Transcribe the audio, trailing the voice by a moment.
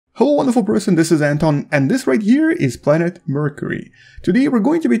Hello wonderful person, this is Anton, and this right here is planet Mercury. Today we're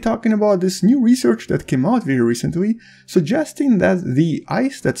going to be talking about this new research that came out very recently, suggesting that the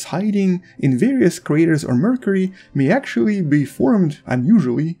ice that's hiding in various craters on Mercury may actually be formed,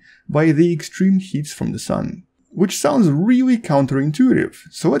 unusually, by the extreme heats from the sun. Which sounds really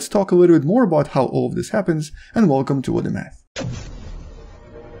counterintuitive, so let's talk a little bit more about how all of this happens, and welcome to What the Math.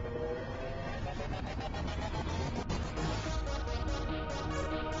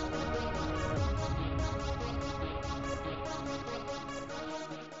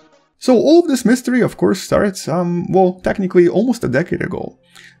 So all of this mystery of course starts, well, technically almost a decade ago.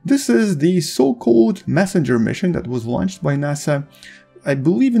 This is the so-called Messenger mission that was launched by NASA, I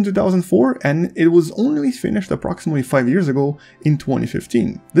believe in 2004, and it was only finished approximately 5 years ago in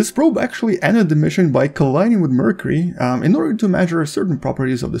 2015. This probe actually ended the mission by colliding with Mercury in order to measure certain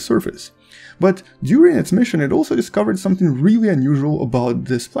properties of the surface. But during its mission it also discovered something really unusual about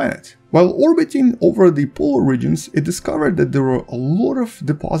this planet. While orbiting over the polar regions, it discovered that there were a lot of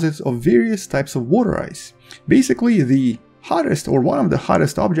deposits of various types of water ice. Basically the hottest or one of the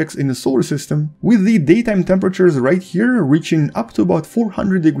hottest objects in the solar system, with the daytime temperatures right here reaching up to about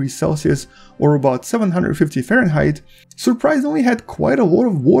 400 degrees Celsius or about 750 Fahrenheit, surprisingly had quite a lot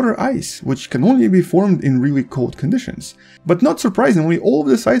of water ice, which can only be formed in really cold conditions. But not surprisingly, all of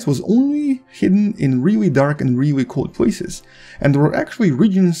this ice was only hidden in really dark and really cold places, and there were actually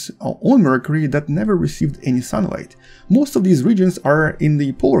regions on Mercury that never received any sunlight. Most of these regions are in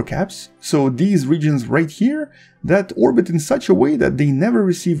the polar caps, so these regions right here that orbit in such a way that they never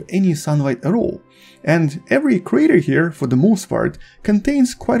receive any sunlight at all. And every crater here, for the most part,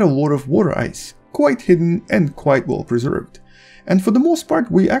 contains quite a lot of water ice, quite hidden and quite well preserved. And for the most part,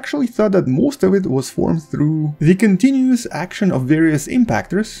 we actually thought that most of it was formed through the continuous action of various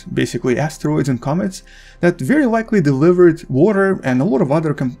impactors, basically asteroids and comets, that very likely delivered water and a lot of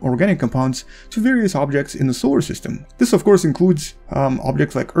other organic compounds to various objects in the solar system. This of course includes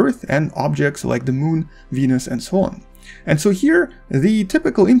objects like Earth and objects like the Moon, Venus, and so on. And so here, the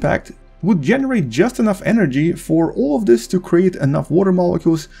typical impact would generate just enough energy for all of this to create enough water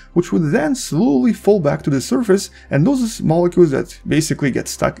molecules, which would then slowly fall back to the surface, and those molecules that basically get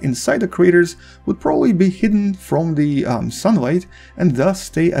stuck inside the craters would probably be hidden from the sunlight and thus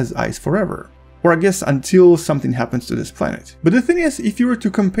stay as ice forever. Or I guess until something happens to this planet. But the thing is, if you were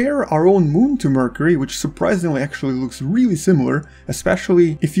to compare our own moon to Mercury, which surprisingly actually looks really similar,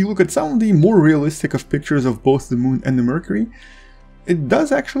 especially if you look at some of the more realistic of pictures of both the moon and the Mercury, it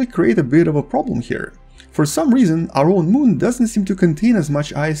does actually create a bit of a problem here. For some reason, our own moon doesn't seem to contain as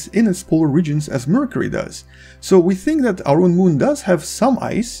much ice in its polar regions as Mercury does. So we think that our own moon does have some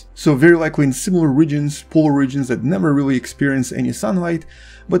ice, so very likely in similar regions, polar regions that never really experience any sunlight,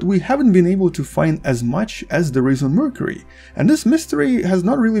 but we haven't been able to find as much as there is on Mercury. And this mystery has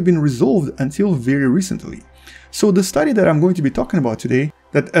not really been resolved until very recently. So the study that I'm going to be talking about today,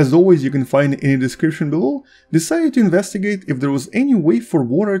 that as always you can find in the description below, decided to investigate if there was any way for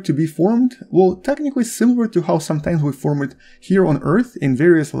water to be formed, well, technically similar to how sometimes we form it here on Earth in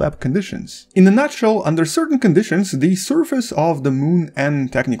various lab conditions. In a nutshell, under certain conditions, the surface of the moon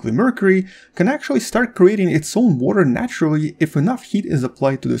and technically Mercury can actually start creating its own water naturally if enough heat is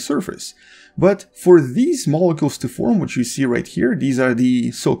applied to the surface. But for these molecules to form, which you see right here, these are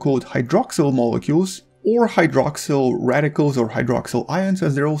the so-called hydroxyl molecules, or hydroxyl radicals or hydroxyl ions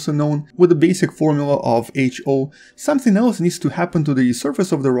as they're also known, with the basic formula of HO, something else needs to happen to the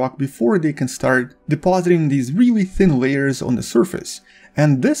surface of the rock before they can start depositing these really thin layers on the surface.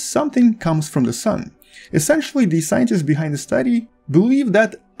 And this something comes from the sun. Essentially, the scientists behind the study believe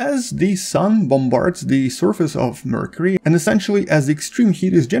that as the sun bombards the surface of Mercury, and essentially as the extreme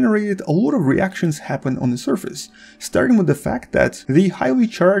heat is generated, a lot of reactions happen on the surface, starting with the fact that the highly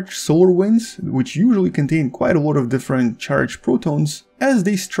charged solar winds, which usually contain quite a lot of different charged protons, as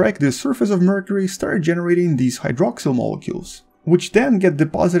they strike the surface of Mercury, start generating these hydroxyl molecules, which then get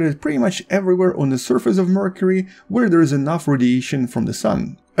deposited pretty much everywhere on the surface of Mercury where there is enough radiation from the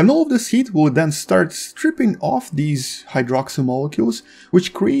sun. And all of this heat will then start stripping off these hydroxyl molecules,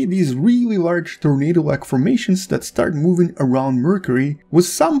 which create these really large tornado-like formations that start moving around Mercury, with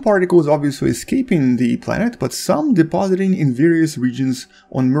some particles obviously escaping the planet, but some depositing in various regions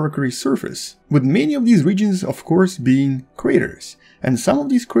on Mercury's surface, with many of these regions of course being craters. And some of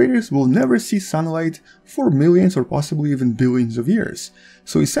these craters will never see sunlight for millions or possibly even billions of years.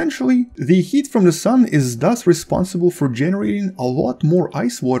 So essentially, the heat from the sun is thus responsible for generating a lot more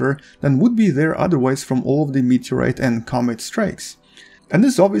ice water than would be there otherwise from all of the meteorite and comet strikes. And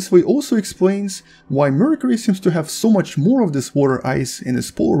this obviously also explains why Mercury seems to have so much more of this water ice in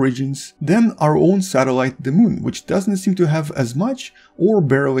its polar regions than our own satellite, the Moon, which doesn't seem to have as much or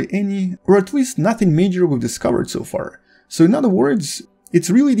barely any, or at least nothing major we've discovered so far. So in other words, it's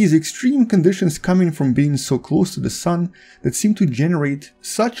really these extreme conditions coming from being so close to the Sun that seem to generate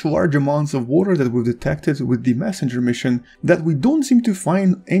such large amounts of water that we've detected with the Messenger mission that we don't seem to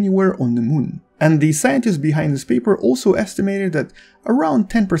find anywhere on the Moon. And the scientists behind this paper also estimated that around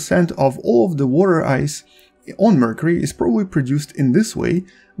 10% of all of the water ice on Mercury is probably produced in this way,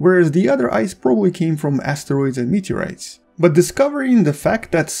 whereas the other ice probably came from asteroids and meteorites. But discovering the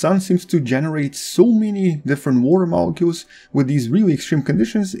fact that Sun seems to generate so many different water molecules with these really extreme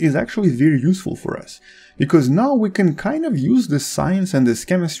conditions is actually very useful for us, because now we can kind of use this science and this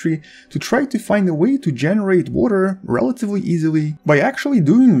chemistry to try to find a way to generate water relatively easily by actually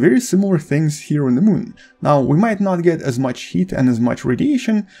doing very similar things here on the Moon. Now, we might not get as much heat and as much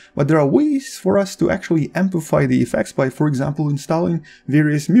radiation, but there are ways for us to actually amplify the effects by, for example, installing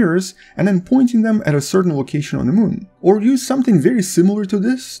various mirrors and then pointing them at a certain location on the Moon. Or use something very similar to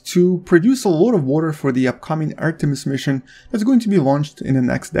this to produce a lot of water for the upcoming Artemis mission that's going to be launched in the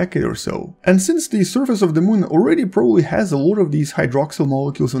next decade or so. And since the surface of the Moon already probably has a lot of these hydroxyl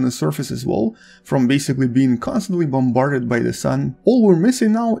molecules on the surface as well, from basically being constantly bombarded by the Sun, all we're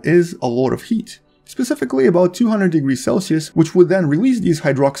missing now is a lot of heat. Specifically about 200 degrees Celsius, which would then release these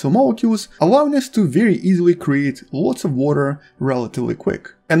hydroxyl molecules, allowing us to very easily create lots of water relatively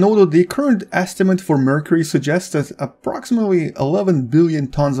quick. And although the current estimate for Mercury suggests that approximately 11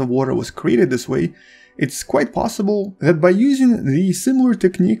 billion tons of water was created this way, it's quite possible that by using the similar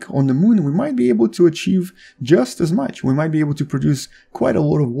technique on the Moon, we might be able to achieve just as much. We might be able to produce quite a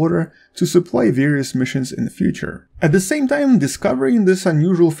lot of water to supply various missions in the future. At the same time, discovering this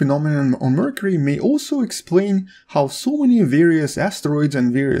unusual phenomenon on Mercury may also explain how so many various asteroids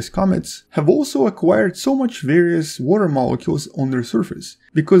and various comets have also acquired so much various water molecules on their surface.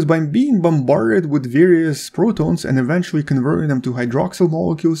 Because by being bombarded with various protons and eventually converting them to hydroxyl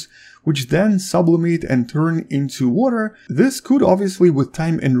molecules, which then sublimate and turn into water, this could obviously with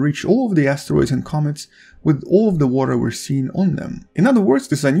time enrich all of the asteroids and comets with all of the water we're seeing on them. In other words,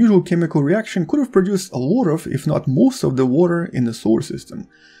 this unusual chemical reaction could have produced a lot of, if not most of the water in the solar system,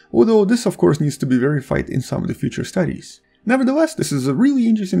 although this of course needs to be verified in some of the future studies. Nevertheless, this is a really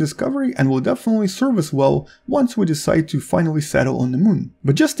interesting discovery and will definitely serve us well once we decide to finally settle on the Moon.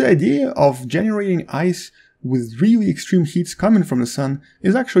 But just the idea of generating ice with really extreme heats coming from the Sun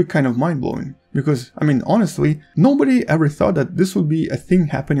is actually kind of mind-blowing. Because, I mean, honestly, nobody ever thought that this would be a thing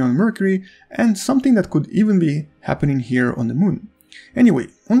happening on Mercury and something that could even be happening here on the Moon. Anyway,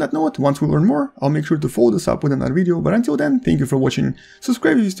 on that note, once we learn more, I'll make sure to follow this up with another video, but until then, thank you for watching,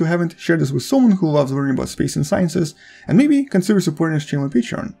 subscribe if you still haven't, share this with someone who loves learning about space and sciences, and maybe consider supporting this channel on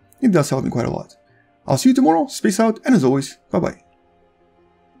Patreon. It does help me quite a lot. I'll see you tomorrow, space out, and as always, bye bye.